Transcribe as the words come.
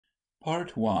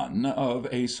Part 1 of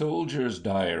A Soldier's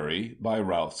Diary by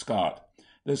Ralph Scott.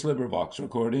 This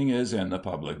recording is in the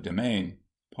public domain.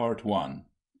 Part 1.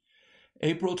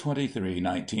 April 23,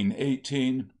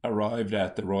 1918, arrived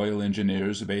at the Royal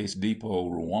Engineers Base Depot,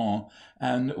 Rouen,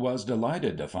 and was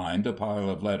delighted to find a pile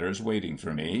of letters waiting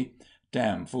for me.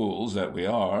 Damn fools that we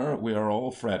are all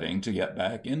fretting to get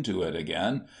back into it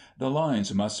again. The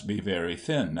lines must be very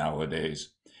thin nowadays.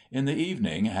 In the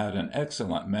evening had an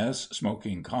excellent mess,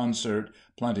 smoking concert,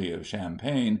 plenty of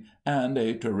champagne, and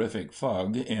a terrific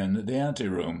fug in the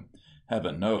anteroom.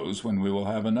 Heaven knows when we will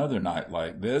have another night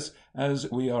like this,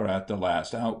 as we are at the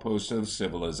last outpost of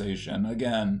civilization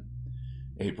again.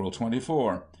 April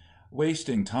 24.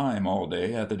 Wasting time all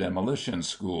day at the demolition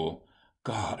school.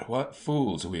 God, what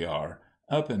fools we are!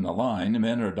 Up in the line,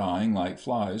 men are dying like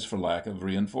flies for lack of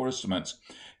reinforcements.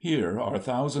 Here are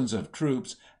thousands of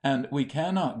troops, and we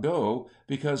cannot go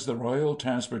because the Royal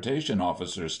Transportation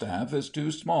Officer staff is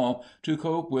too small to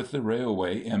cope with the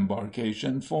railway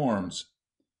embarkation forms.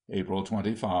 April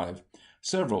 25.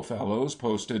 Several fellows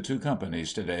posted to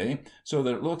companies today, so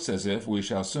that it looks as if we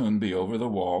shall soon be over the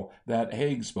wall that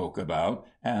Haig spoke about,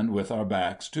 and with our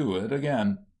backs to it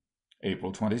again.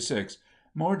 April 26.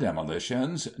 More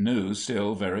demolitions. News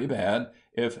still very bad.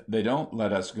 If they don't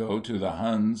let us go to the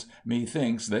Huns,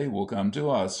 methinks they will come to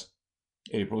us.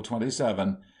 April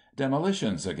 27.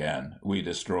 Demolitions again. We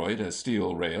destroyed a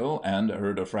steel rail and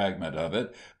heard a fragment of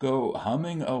it go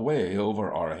humming away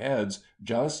over our heads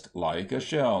just like a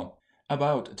shell.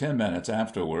 About 10 minutes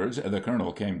afterwards the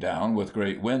colonel came down with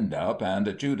great wind up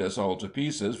and chewed us all to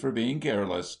pieces for being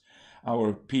careless.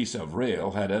 Our piece of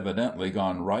rail had evidently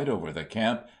gone right over the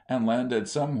camp and landed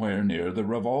somewhere near the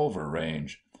revolver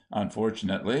range.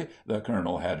 Unfortunately, the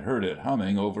colonel had heard it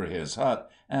humming over his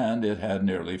hut, and it had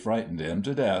nearly frightened him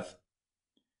to death.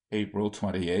 April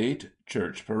 28.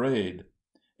 Church parade.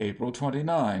 April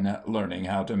 29. Learning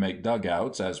how to make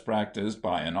dugouts as practiced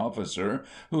by an officer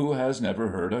who has never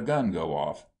heard a gun go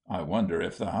off. I wonder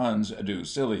if the Huns do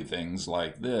silly things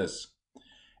like this.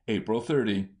 April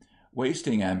 30.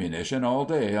 Wasting ammunition all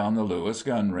day on the Lewis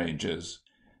gun ranges.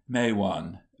 May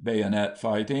 1. Bayonet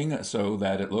fighting, so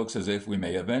that it looks as if we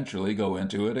may eventually go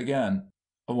into it again.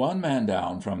 One man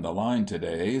down from the line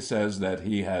today says that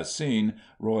he has seen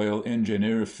Royal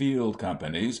Engineer Field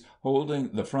Companies holding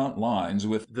the front lines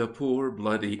with the poor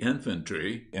bloody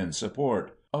infantry in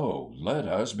support. Oh, let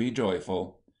us be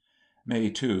joyful. May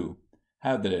 2.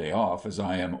 Have the day off, as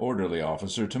I am orderly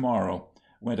officer tomorrow.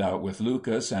 Went out with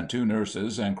Lucas and 2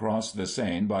 nurses and crossed the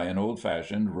Seine by an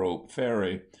old-fashioned rope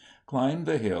ferry. Climbed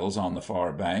the hills on the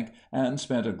far bank and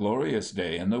spent a glorious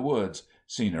day in the woods.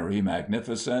 Scenery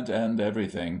magnificent and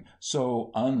everything so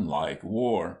unlike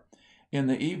war. In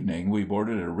the evening we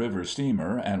boarded a river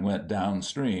steamer and went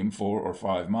downstream 4 or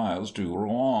 5 miles to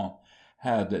Rouen.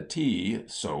 Had tea,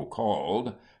 so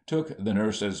called. Took the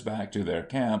nurses back to their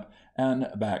camp and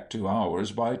back to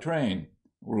ours by train.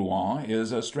 Rouen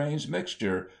is a strange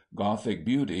mixture, Gothic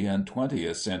beauty and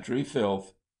 20th century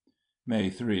filth.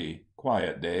 May 3.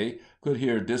 Quiet day. Could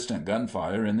hear distant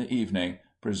gunfire in the evening,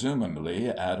 presumably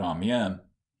at Amiens.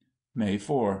 May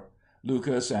 4.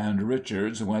 Lucas and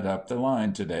Richards went up the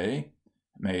line today.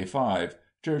 May 5.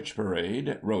 Church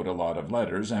parade. Wrote a lot of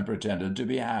letters and pretended to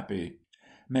be happy.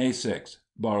 May 6.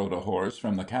 Borrowed a horse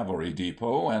from the cavalry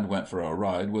depot and went for a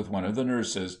ride with one of the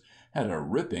nurses. Had a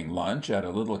ripping lunch at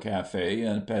a little café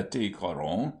in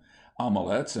pt1.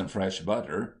 Omelettes and fresh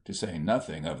butter, to say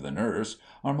nothing of the nurse,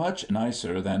 are much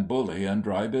nicer than bully and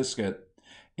dry biscuit.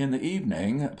 In the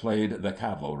evening played the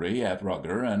cavalry at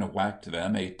rugger and whacked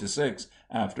them 8-6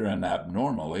 after an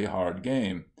abnormally hard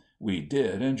game. We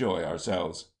did enjoy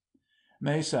ourselves.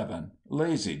 May 7.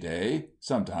 Lazy day.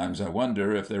 Sometimes I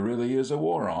wonder if there really is a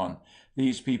war on.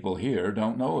 These people here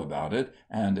don't know about it,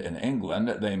 and in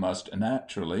England they must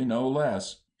naturally know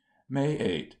less. May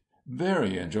 8.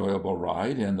 Very enjoyable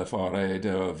ride in the Forêt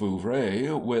de Vouvray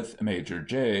with Major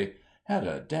J. Had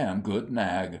a damn good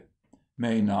nag.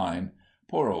 May 9.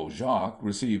 Poor old Jacques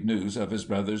received news of his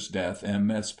brother's death in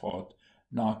Mespot.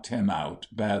 Knocked him out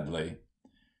badly.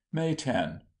 May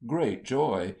 10. Great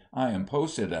joy. I am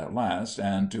posted at last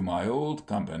and to my old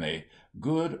company.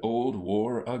 Good old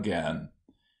war again.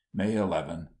 May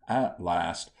 11. At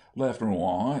last. Left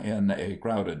Rouen in a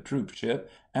crowded troopship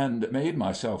and made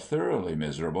myself thoroughly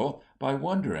miserable by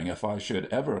wondering if I should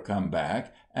ever come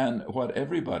back and what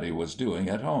everybody was doing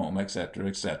at home, etc.,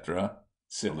 etc.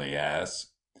 Silly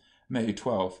ass. May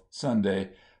 12th,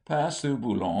 Sunday. Passed through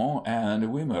Boulogne and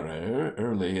Wimereux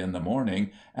early in the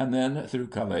morning, and then through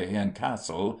Calais and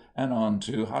Kassel and on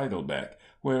to Heidelbeck,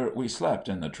 where we slept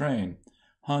in the train.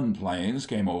 Hun planes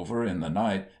came over in the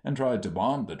night and tried to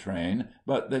bomb the train,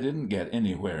 but they didn't get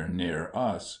anywhere near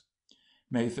us.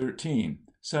 May 13.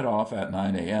 Set off at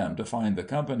 9 a.m. to find the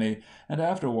company, and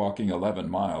after walking 11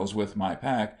 miles with my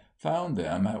pack, found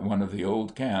them at one of the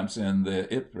old camps in the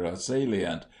Ypres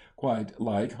salient, quite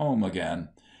like home again.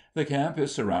 The camp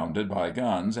is surrounded by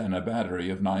guns, and a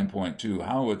battery of 9.2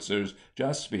 howitzers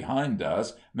just behind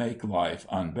us make life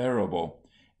unbearable.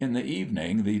 In the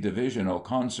evening the divisional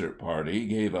concert party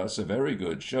gave us a very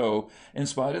good show, in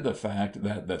spite of the fact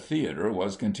that the theatre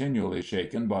was continually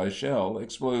shaken by shell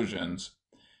explosions.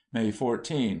 May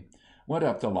 14. Went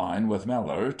up the line with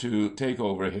Meller to take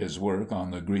over his work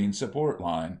on the Green Support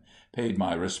line. Paid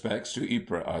my respects to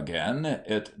Ypres again.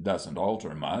 It doesn't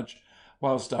alter much.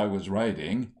 Whilst I was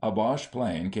writing, a Boche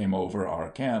plane came over our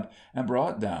camp and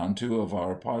brought down 2 of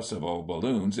our Parseval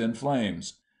balloons in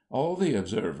flames. All the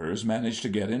observers managed to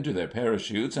get into their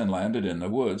parachutes and landed in the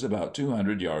woods about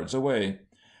 200 yards away.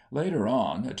 Later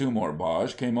on, 2 more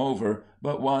Boche came over,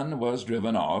 but one was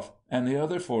driven off, and the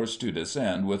other forced to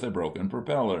descend with a broken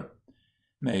propeller.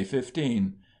 May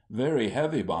 15. Very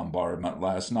heavy bombardment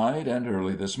last night and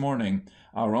early this morning.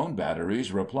 Our own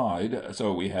batteries replied,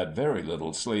 so we had very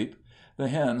little sleep. The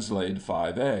hens laid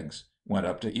 5 eggs. Went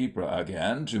up to Ypres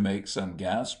again to make some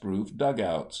gas-proof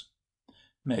dugouts.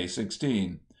 May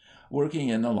 16. Working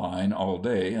in the line all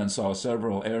day and saw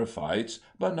several air fights,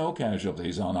 but no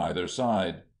casualties on either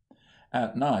side.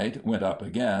 At night went up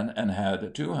again and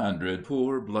had 200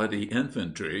 poor bloody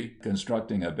infantry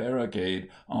constructing a barricade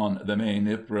on the main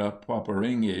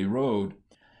Ypres-Poperinghe road.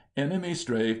 Enemy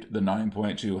strafed the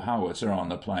 9.2 howitzer on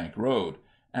the plank road,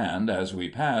 and as we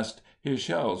passed, his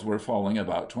shells were falling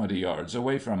about 20 yards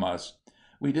away from us.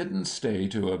 We didn't stay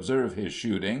to observe his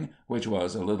shooting, which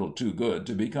was a little too good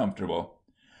to be comfortable.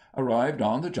 Arrived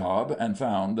on the job and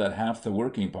found that half the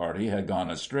working party had gone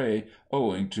astray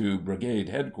owing to brigade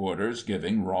headquarters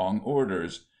giving wrong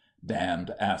orders.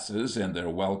 Damned asses in their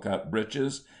well-cut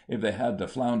breeches. If they had to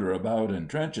flounder about in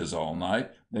trenches all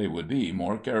night, they would be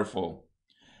more careful.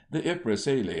 The Ypres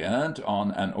salient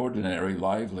on an ordinary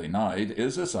lively night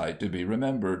is a sight to be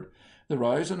remembered. The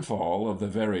rise and fall of the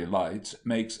very lights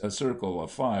makes a circle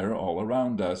of fire all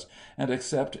around us, and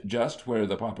except just where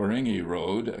the Poperinghe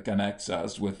road connects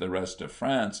us with the rest of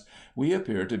France, we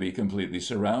appear to be completely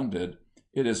surrounded.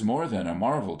 It is more than a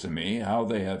marvel to me how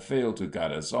they have failed to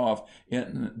cut us off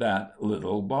in that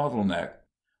little bottleneck.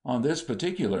 On this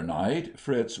particular night,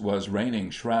 Fritz was raining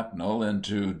shrapnel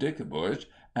into Dickebusch,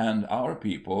 and our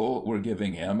people were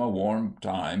giving him a warm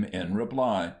time in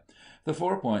reply. The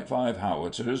 4.5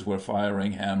 howitzers were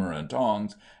firing hammer and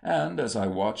tongs, and as I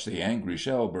watched the angry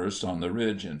shell bursts on the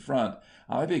ridge in front,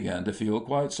 I began to feel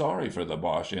quite sorry for the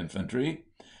Boche infantry.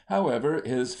 However,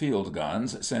 his field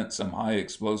guns sent some high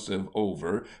explosive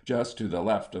over just to the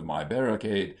left of my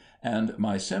barricade, and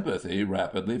my sympathy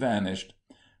rapidly vanished.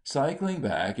 Cycling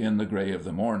back in the gray of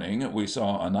the morning, we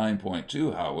saw a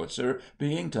 9.2 howitzer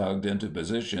being tugged into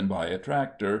position by a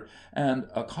tractor, and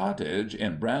a cottage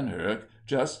in Branherk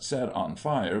just set on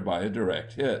fire by a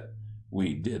direct hit.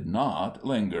 We did not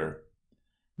linger.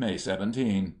 May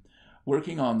 17.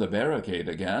 Working on the barricade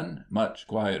again. Much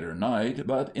quieter night,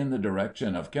 but in the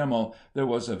direction of Kemmel there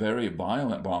was a very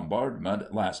violent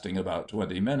bombardment lasting about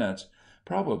 20 minutes.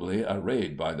 Probably a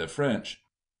raid by the French.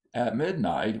 At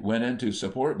midnight went into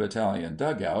support battalion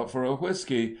dugout for a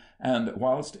whiskey, and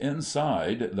whilst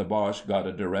inside the Boche got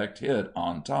a direct hit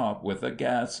on top with a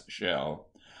gas shell.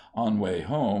 On way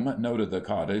home noted the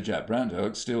cottage at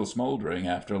Brenthook still smoldering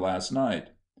after last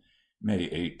night. May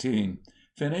 18.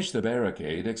 Finished the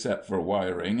barricade except for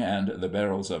wiring and the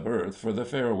barrels of earth for the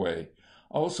fairway.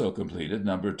 Also completed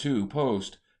No. 2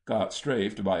 post. Got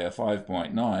strafed by a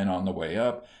 5.9 on the way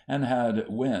up and had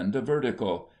wind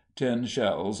vertical. 10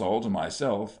 shells all to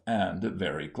myself and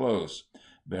very close.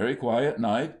 Very quiet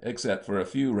night, except for a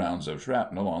few rounds of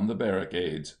shrapnel on the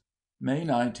barricades. May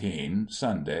 19,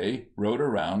 Sunday, rode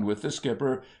around with the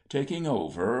skipper, taking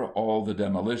over all the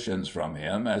demolitions from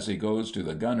him as he goes to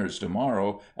the gunners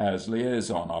tomorrow as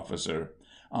liaison officer.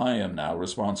 I am now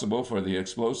responsible for the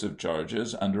explosive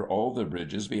charges under all the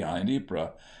bridges behind Ypres,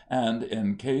 and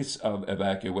in case of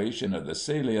evacuation of the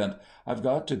salient, I've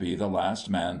got to be the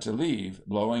last man to leave,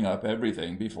 blowing up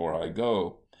everything before I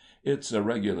go. It's a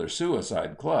regular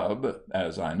suicide club,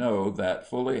 as I know that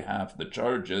fully half the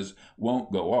charges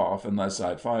won't go off unless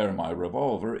I fire my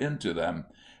revolver into them.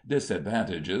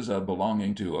 Disadvantages of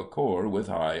belonging to a corps with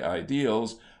high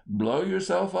ideals. Blow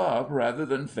yourself up rather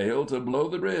than fail to blow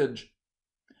the bridge.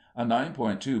 A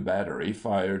 9.2 battery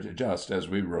fired just as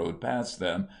we rode past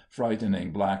them,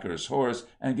 frightening Blacker's horse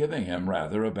and giving him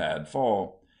rather a bad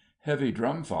fall. Heavy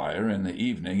drum fire in the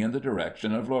evening in the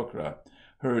direction of Locre.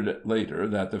 Heard later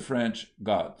that the French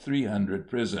got 300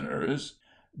 prisoners.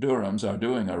 Durhams are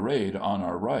doing a raid on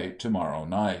our right tomorrow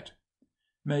night.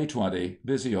 May 20.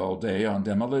 Busy all day on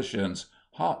demolitions.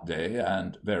 Hot day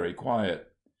and very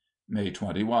quiet. May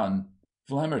 21.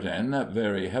 Flemmerton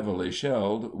very heavily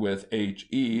shelled with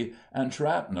H.E. and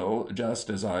shrapnel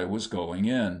just as I was going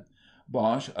in.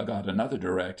 Boche got another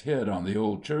direct hit on the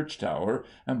old church tower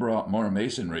and brought more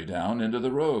masonry down into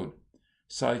the road.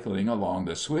 Cycling along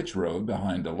the switch road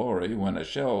behind a lorry when a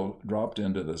shell dropped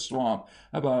into the swamp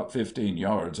about 15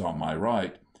 yards on my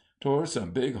right. Tore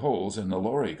some big holes in the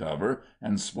lorry cover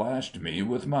and splashed me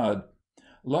with mud.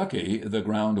 Lucky the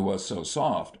ground was so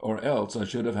soft, or else I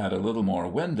should have had a little more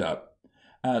wind up.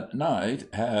 At night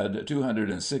had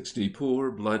 260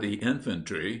 poor bloody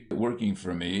infantry working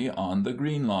for me on the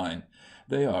Green Line.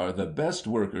 They are the best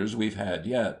workers we've had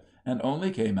yet, and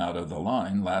only came out of the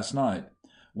line last night.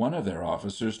 One of their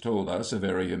officers told us a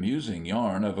very amusing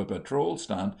yarn of a patrol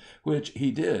stunt which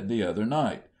he did the other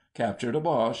night. Captured a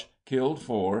Boche, killed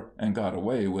 4, and got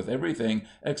away with everything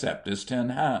except his tin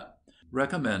hat.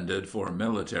 Recommended for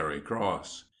Military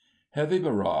Cross. Heavy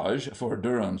barrage for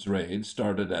Durham's raid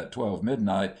started at 12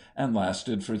 midnight and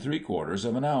lasted for 3/4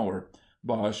 of an hour.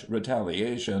 Boche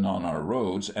retaliation on our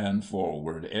roads and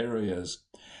forward areas.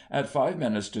 At 5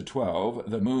 minutes to 12,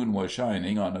 the moon was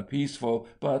shining on a peaceful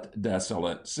but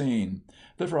desolate scene.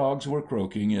 The frogs were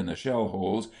croaking in the shell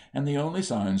holes, and the only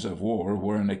signs of war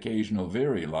were an occasional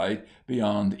Very light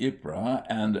beyond Ypres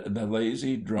and the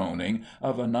lazy droning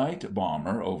of a night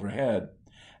bomber overhead.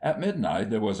 At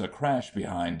midnight there was a crash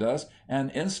behind us,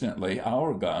 and instantly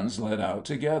our guns let out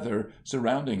together,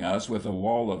 surrounding us with a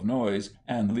wall of noise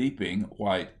and leaping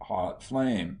white-hot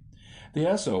flame. The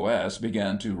S.O.S.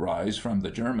 began to rise from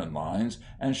the German lines,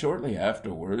 and shortly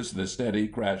afterwards the steady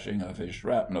crashing of his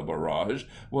shrapnel barrage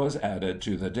was added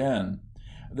to the din.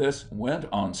 This went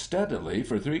on steadily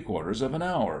for 3/4 of an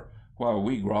hour, while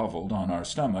we grovelled on our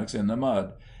stomachs in the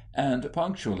mud, and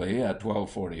punctually at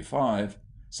 12:45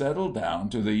 settled down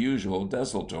to the usual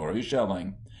desultory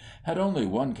shelling. Had only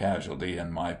one casualty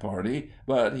in my party,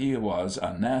 but he was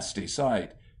a nasty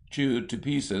sight, chewed to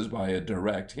pieces by a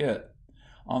direct hit.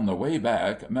 On the way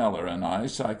back, Meller and I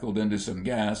cycled into some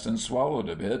gas and swallowed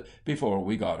a bit before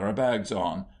we got our bags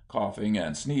on, coughing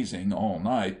and sneezing all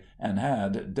night, and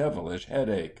had devilish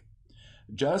headache.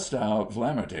 Just out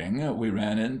Vlamerting, we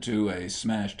ran into a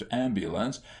smashed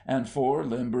ambulance, and 4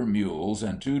 limber mules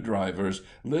and 2 drivers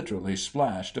literally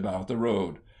splashed about the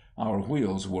road. Our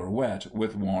wheels were wet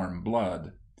with warm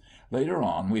blood. Later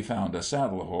on we found a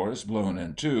saddle horse blown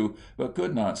in 2, but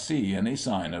could not see any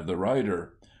sign of the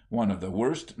rider. One of the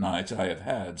worst nights I have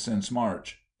had since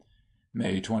March.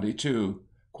 May 22.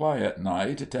 Quiet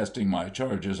night, testing my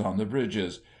charges on the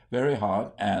bridges. Very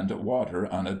hot and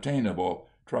water unobtainable.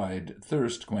 Tried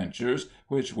thirst quenchers,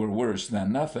 which were worse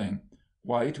than nothing.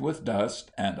 White with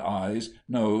dust, and eyes,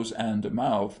 nose, and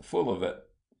mouth full of it.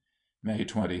 May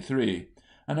 23.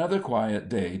 Another quiet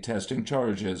day testing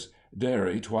charges.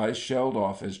 Derry twice shelled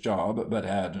off his job, but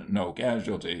had no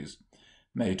casualties.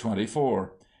 May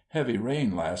 24. Heavy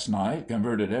rain last night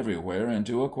converted everywhere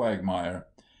into a quagmire.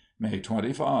 May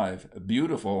 25.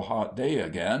 Beautiful hot day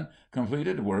again.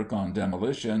 Completed work on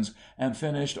demolitions and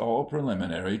finished all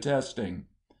preliminary testing.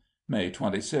 May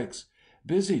 26.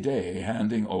 Busy day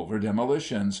handing over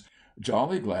demolitions.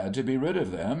 Jolly glad to be rid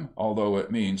of them, although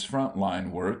it means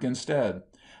front-line work instead.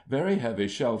 Very heavy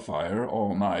shell fire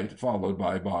all night, followed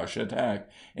by Boche attack,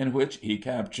 in which he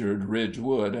captured Ridge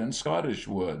Wood and Scottish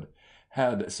Wood.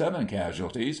 Had 7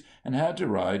 casualties, and had to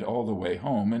ride all the way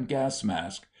home in gas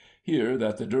mask. Hear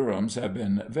that the Durhams have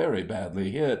been very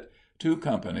badly hit. 2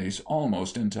 companies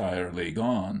almost entirely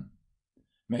gone.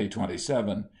 May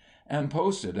 27. Am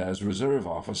posted as reserve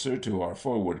officer to our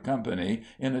forward company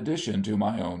in addition to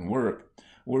my own work.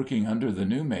 Working under the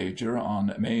new major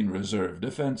on main reserve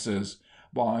defences.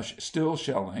 Boche still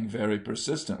shelling very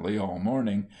persistently all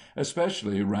morning,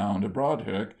 especially round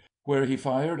Broadhook, where he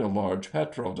fired a large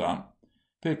petrol dump.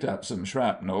 Picked up some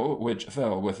shrapnel, which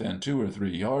fell within 2 or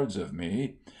 3 yards of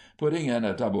me. Putting in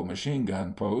a double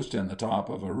machine-gun post in the top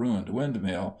of a ruined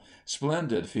windmill.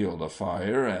 Splendid field of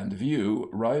fire and view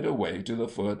right away to the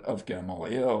foot of Kemmel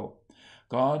Hill.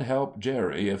 God help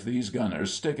Jerry if these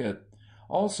gunners stick it.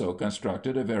 Also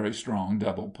constructed a very strong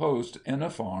double post in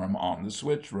a farm on the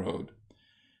switch road.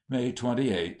 May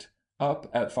 28.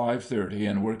 Up at 5:30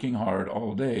 and working hard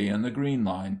all day in the Green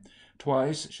Line.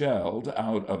 Twice shelled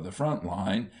out of the front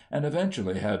line, and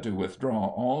eventually had to withdraw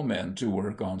all men to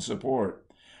work on support.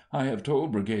 I have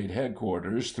told Brigade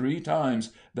Headquarters 3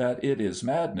 times that it is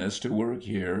madness to work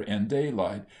here in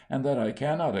daylight, and that I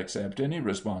cannot accept any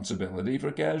responsibility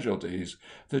for casualties.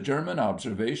 The German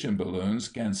observation balloons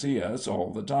can see us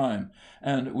all the time,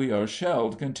 and we are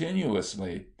shelled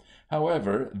continuously.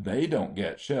 However, they don't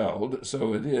get shelled,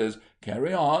 so it is,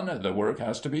 "Carry on, the work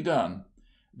has to be done."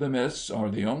 The mists are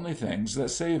the only things that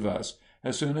save us.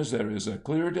 As soon as there is a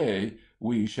clear day,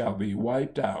 we shall be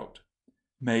wiped out.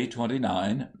 May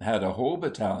 29. Had a whole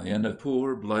battalion of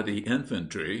poor bloody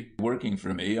infantry working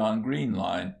for me on Green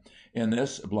Line. In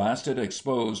this blasted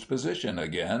exposed position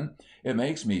again. It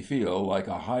makes me feel like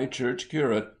a high church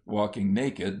curate walking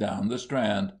naked down the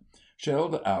Strand.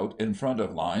 Shelled out in front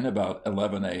of line about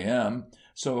 11 a.m.,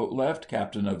 so left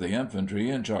captain of the infantry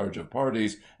in charge of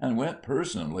parties and went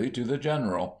personally to the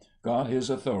general. Got his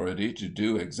authority to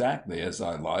do exactly as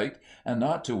I liked, and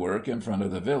not to work in front of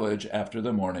the village after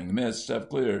the morning mists have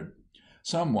cleared.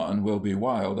 Someone will be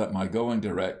wild at my going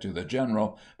direct to the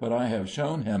general, but I have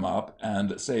shown him up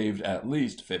and saved at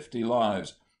least 50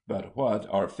 lives. But what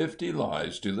are 50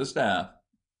 lives to the staff?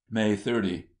 May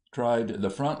 30. Tried the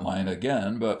front line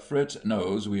again, but Fritz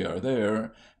knows we are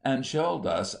there and shelled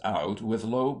us out with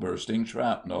low-bursting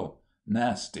shrapnel.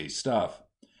 Nasty stuff.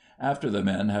 After the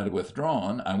men had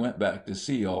withdrawn, I went back to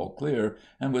see all clear,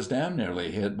 and was damn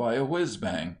nearly hit by a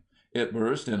whiz-bang. It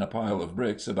burst in a pile of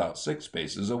bricks about 6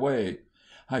 paces away.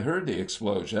 I heard the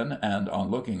explosion, and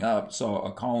on looking up saw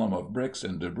a column of bricks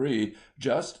and debris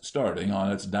just starting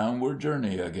on its downward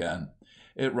journey again.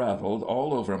 It rattled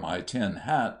all over my tin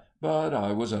hat, but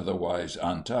I was otherwise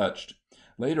untouched.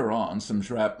 Later on, some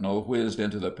shrapnel whizzed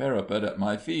into the parapet at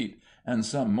my feet, and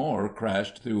some more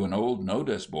crashed through an old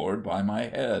notice board by my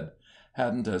head.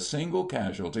 Hadn't a single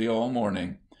casualty all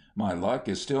morning. My luck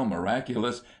is still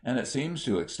miraculous, and it seems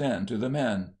to extend to the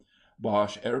men.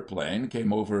 Boche airplane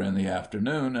came over in the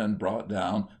afternoon and brought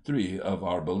down 3 of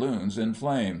our balloons in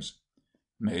flames.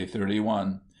 May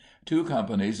 31. 2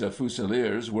 companies of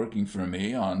Fusiliers working for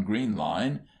me on Green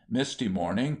Line. Misty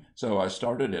morning, so I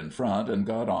started in front and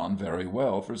got on very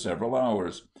well for several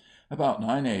hours. About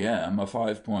 9 a.m. a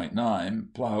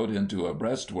 5.9 plowed into a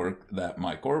breastwork that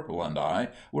my corporal and I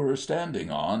were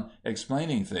standing on,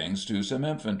 explaining things to some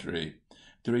infantry.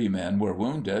 3 men were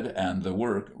wounded and the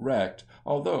work wrecked,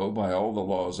 although by all the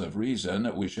laws of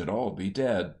reason we should all be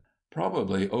dead.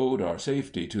 Probably owed our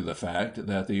safety to the fact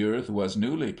that the earth was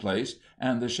newly placed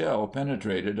and the shell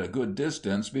penetrated a good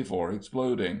distance before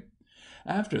exploding.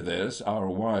 After this, our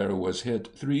wire was hit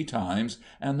 3 times,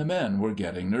 and the men were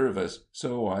getting nervous,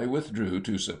 so I withdrew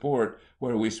to support,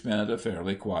 where we spent a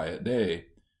fairly quiet day.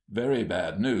 Very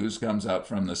bad news comes up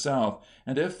from the south,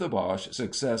 and if the Boche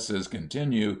successes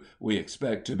continue, we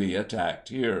expect to be attacked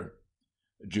here.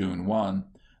 June 1.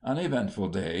 Uneventful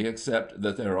day, except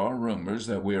that there are rumors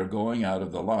that we are going out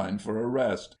of the line for a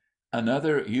rest.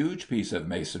 Another huge piece of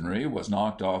masonry was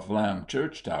knocked off Lamb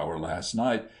Church Tower last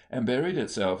night and buried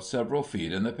itself several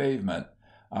feet in the pavement.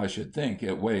 I should think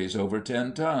it weighs over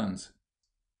 10 tons.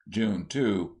 June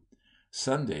 2.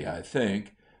 Sunday, I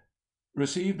think.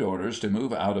 Received orders to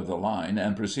move out of the line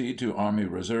and proceed to Army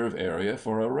Reserve area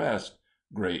for a rest.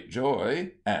 Great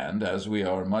joy, and, as we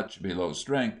are much below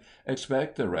strength,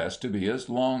 expect the rest to be a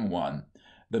long one.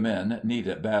 The men need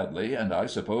it badly, and I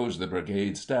suppose the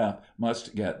brigade staff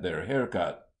must get their hair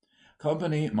cut.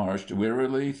 Company marched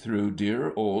wearily through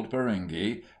dear old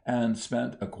Peringi and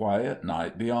spent a quiet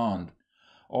night beyond.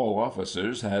 All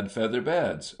officers had feather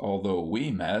beds, although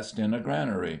we messed in a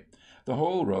granary. The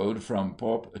whole road from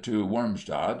Pop to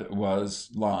Wormstadt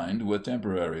was lined with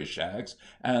temporary shacks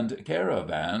and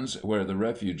caravans where the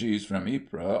refugees from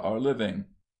Ypres are living.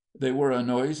 They were a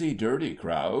noisy, dirty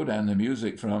crowd, and the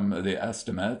music from the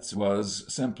estaminets was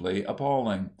simply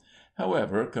appalling.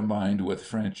 However, combined with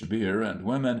French beer and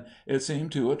women, it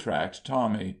seemed to attract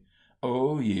Tommy.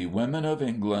 Oh, ye women of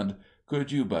England!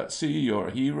 Could you but see your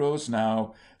heroes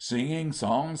now, singing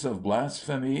songs of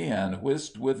blasphemy and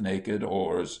whist with naked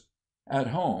whores. At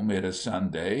home it is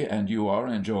Sunday, and you are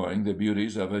enjoying the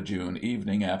beauties of a June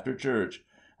evening after church.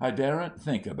 I daren't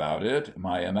think about it,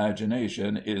 my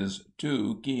imagination is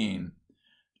too keen.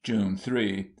 June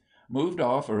 3. Moved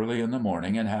off early in the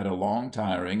morning and had a long,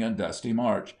 tiring, and dusty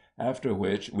march, after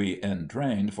which we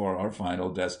entrained for our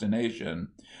final destination.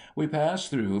 We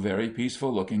passed through very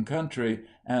peaceful-looking country,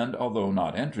 and, although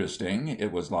not interesting,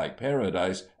 it was like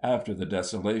paradise after the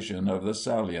desolation of the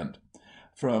salient.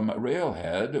 From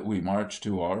Railhead we marched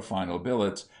to our final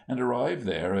billets, and arrived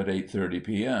there at 8:30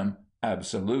 p.m.,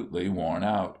 absolutely worn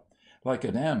out. Like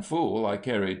a damn fool, I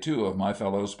carried 2 of my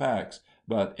fellows' packs,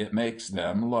 but it makes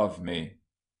them love me.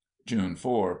 June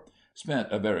 4.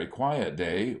 Spent a very quiet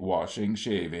day, washing,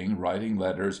 shaving, writing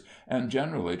letters, and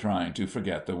generally trying to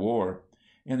forget the war.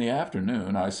 In the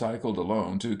afternoon I cycled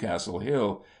alone to Castle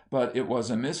Hill, but it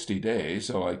was a misty day,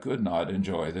 so I could not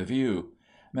enjoy the view.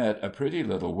 Met a pretty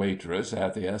little waitress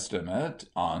at the Estimate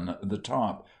on the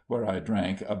top, where I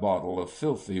drank a bottle of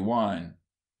filthy wine.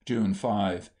 June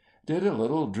 5. Did a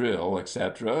little drill,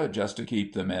 etc., just to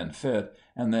keep the men fit,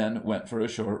 and then went for a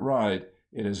short ride.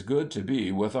 It is good to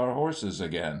be with our horses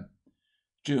again.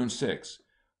 June 6.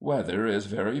 Weather is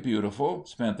very beautiful.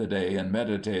 Spent the day in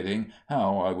meditating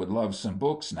how I would love some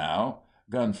books now.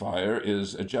 Gunfire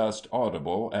is just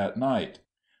audible at night.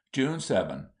 June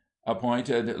 7.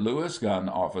 Appointed Lewis gun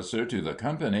officer to the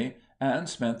company, and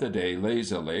spent the day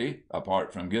lazily,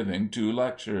 apart from giving 2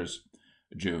 lectures.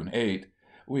 June 8.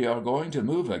 We are going to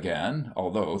move again,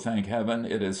 although, thank heaven,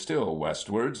 it is still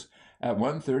westwards. At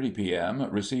 1:30 p.m.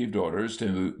 received orders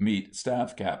to meet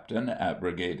Staff Captain at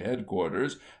Brigade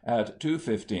Headquarters at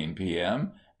 2:15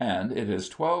 p.m., and it is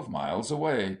 12 miles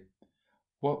away.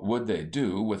 What would they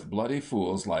do with bloody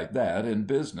fools like that in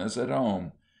business at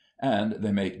home? And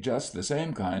they make just the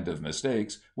same kind of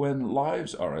mistakes when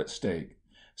lives are at stake.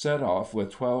 Set off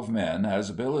with 12 men as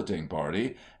billeting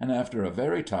party, and after a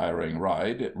very tiring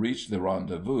ride, reached the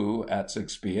rendezvous at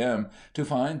 6 p.m. to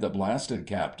find the blasted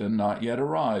captain not yet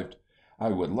arrived. I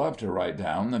would love to write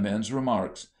down the men's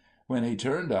remarks. When he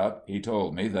turned up, he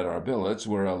told me that our billets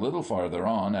were a little farther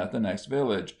on at the next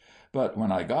village, but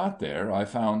when I got there I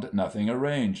found nothing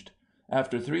arranged.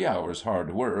 After 3 hours'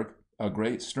 hard work, a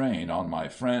great strain on my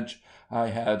French, I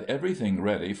had everything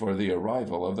ready for the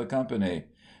arrival of the company.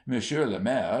 Monsieur le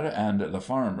Maire and the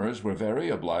farmers were very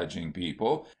obliging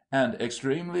people, and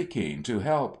extremely keen to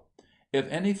help. If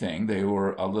anything, they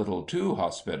were a little too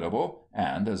hospitable,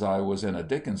 and as I was in a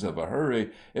dickens of a hurry,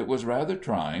 it was rather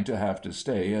trying to have to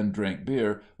stay and drink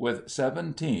beer with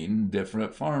 17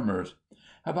 different farmers.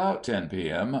 About 10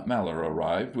 p.m. Meller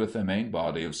arrived with the main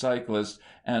body of cyclists,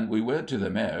 and we went to the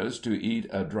Maire's to eat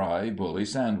a dry bully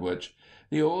sandwich.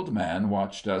 The old man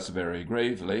watched us very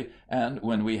gravely, and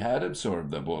when we had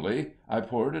absorbed the bully, I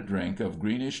poured a drink of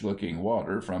greenish-looking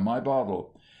water from my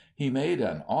bottle. He made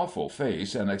an awful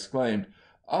face and exclaimed,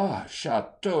 "Ah,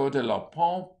 Château de la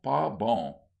Pompe, pas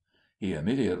bon!" He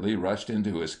immediately rushed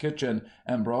into his kitchen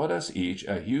and brought us each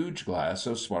a huge glass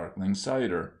of sparkling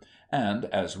cider, and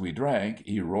as we drank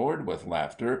he roared with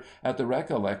laughter at the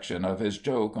recollection of his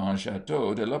joke on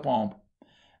Château de la Pompe.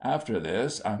 After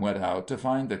this I went out to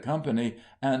find the company,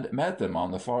 and met them on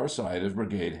the far side of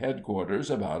Brigade Headquarters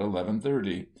about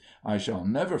 11:30. I shall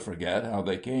never forget how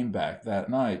they came back that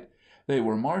night. They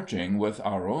were marching with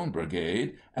our own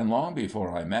brigade, and long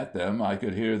before I met them I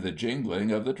could hear the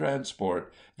jingling of the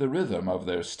transport, the rhythm of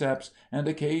their steps, and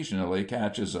occasionally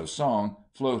catches of song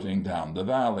floating down the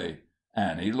valley.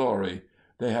 Annie Laurie!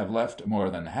 They have left more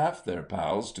than half their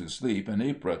pals to sleep in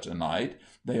Ypres tonight.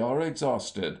 They are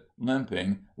exhausted,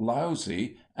 limping,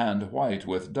 lousy, and white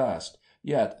with dust,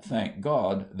 yet, thank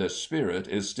God, the spirit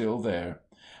is still there.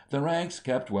 The ranks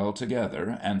kept well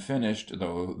together, and finished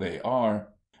though they are.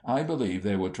 I believe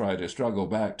they would try to struggle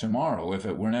back tomorrow if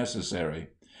it were necessary.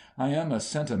 I am a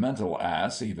sentimental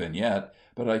ass even yet,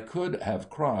 but I could have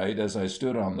cried as I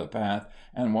stood on the path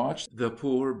and watched the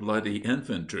poor bloody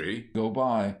infantry go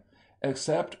by.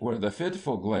 Except where the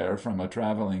fitful glare from a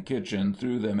traveling kitchen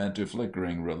threw them into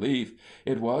flickering relief,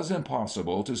 it was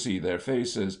impossible to see their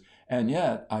faces, and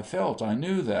yet I felt I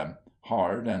knew them,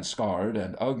 hard and scarred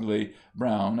and ugly,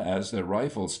 brown as their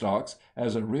rifle stocks,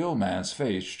 as a real man's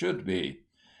face should be.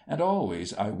 And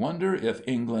always I wonder if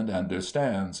England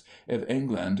understands, if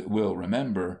England will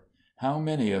remember. How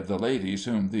many of the ladies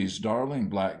whom these darling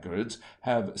blackguards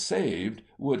have saved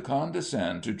would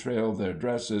condescend to trail their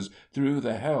dresses through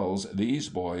the hells these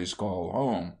boys call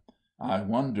home? I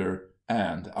wonder,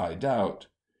 and I doubt.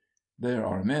 There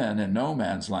are men in no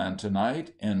man's land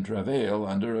tonight, in travail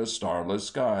under a starless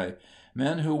sky,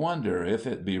 men who wonder if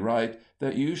it be right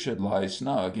that you should lie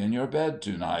snug in your bed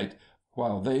tonight,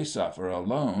 while they suffer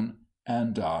alone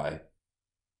and die.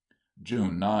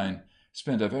 June 9.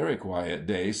 Spent a very quiet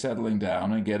day settling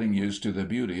down and getting used to the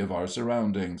beauty of our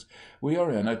surroundings. We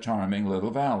are in a charming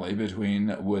little valley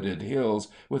between wooded hills,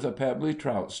 with a pebbly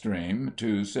trout stream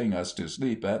to sing us to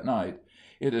sleep at night.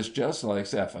 It is just like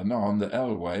Cefn on the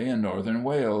Elway in northern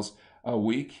Wales. A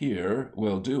week here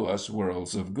will do us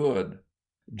worlds of good.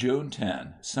 June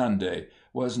 10, Sunday.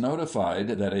 Was notified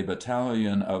that a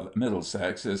battalion of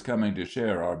Middlesex is coming to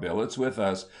share our billets with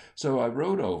us, so I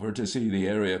rode over to see the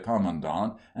area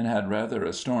commandant and had rather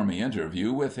a stormy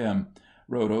interview with him.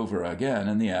 Rode over again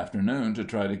in the afternoon to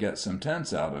try to get some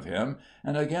tents out of him,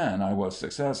 and again I was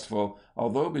successful,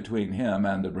 although between him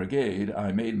and the brigade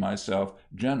I made myself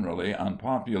generally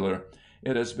unpopular.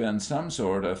 It has been some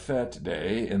sort of fête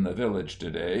day in the village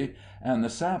to day, and the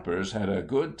sappers had a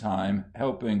good time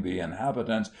helping the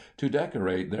inhabitants to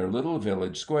decorate their little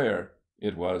village square.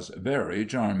 It was very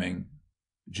charming.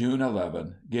 June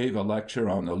 11. Gave a lecture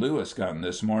on the Lewis gun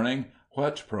this morning.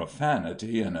 What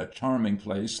profanity in a charming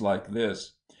place like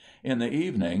this! In the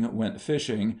evening went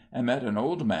fishing, and met an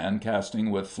old man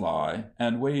casting with fly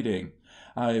and wading.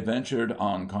 I ventured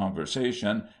on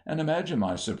conversation, and imagine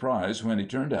my surprise when he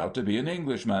turned out to be an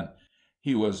Englishman.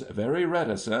 He was very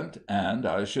reticent, and,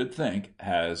 I should think,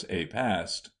 has a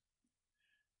past.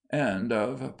 End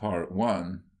of Part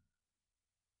 1.